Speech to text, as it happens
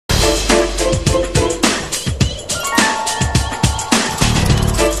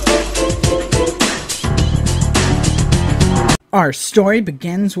Our story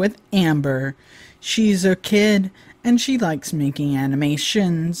begins with Amber. She's a kid and she likes making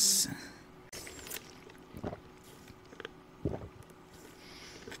animations.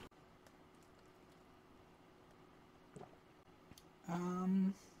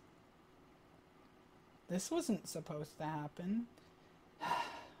 This wasn't supposed to happen.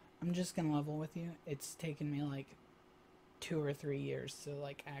 I'm just gonna level with you. It's taken me like 2 or 3 years to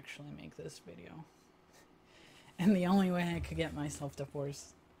like actually make this video. And the only way I could get myself to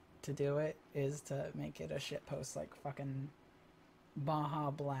force to do it is to make it a shitpost like fucking Baja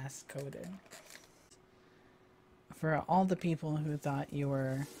blast coded. For all the people who thought you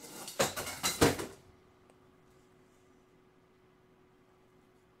were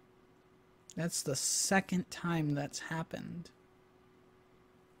that's the second time that's happened.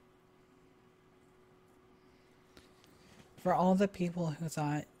 For all the people who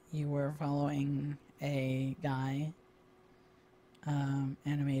thought you were following a guy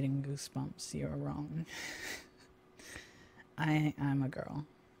animating Goosebumps, you're wrong. I'm a girl.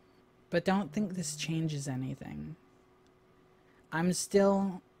 But don't think this changes anything. I'm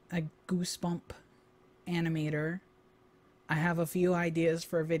still a Goosebump animator. I have a few ideas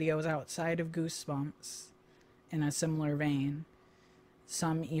for videos outside of Goosebumps in a similar vein.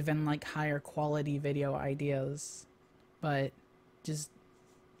 Some even like higher quality video ideas. But just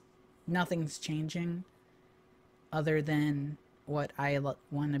nothing's changing other than what I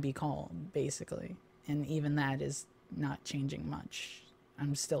want to be called, basically. And even that is not changing much.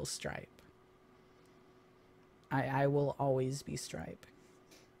 I'm still Stripe. I will always be Stripe.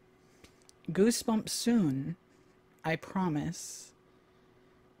 Goosebumps soon, I promise.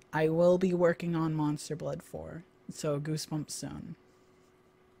 I will be working on Monster Blood 4, so Goosebumps soon.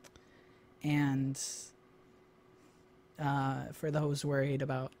 And for those worried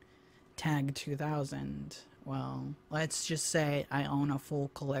about Tag 2000, well, let's just say I own a full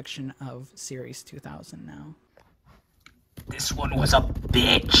collection of Series 2000 now. This one was a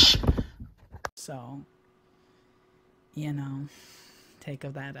bitch. So, you know, take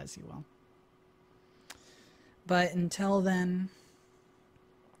of that as you will. But until then,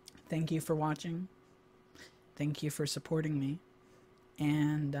 thank you for watching. Thank you for supporting me.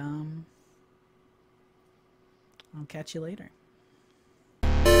 And I'll catch you later.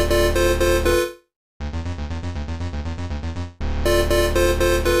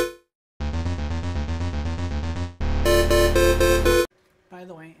 By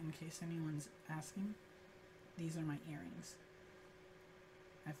the way, in case anyone's asking, these are my earrings.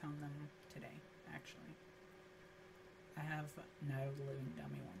 I found them today, actually. I have no living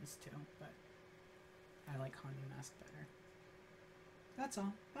dummy ones too, but I like Honey Mask better. That's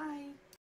all. Bye!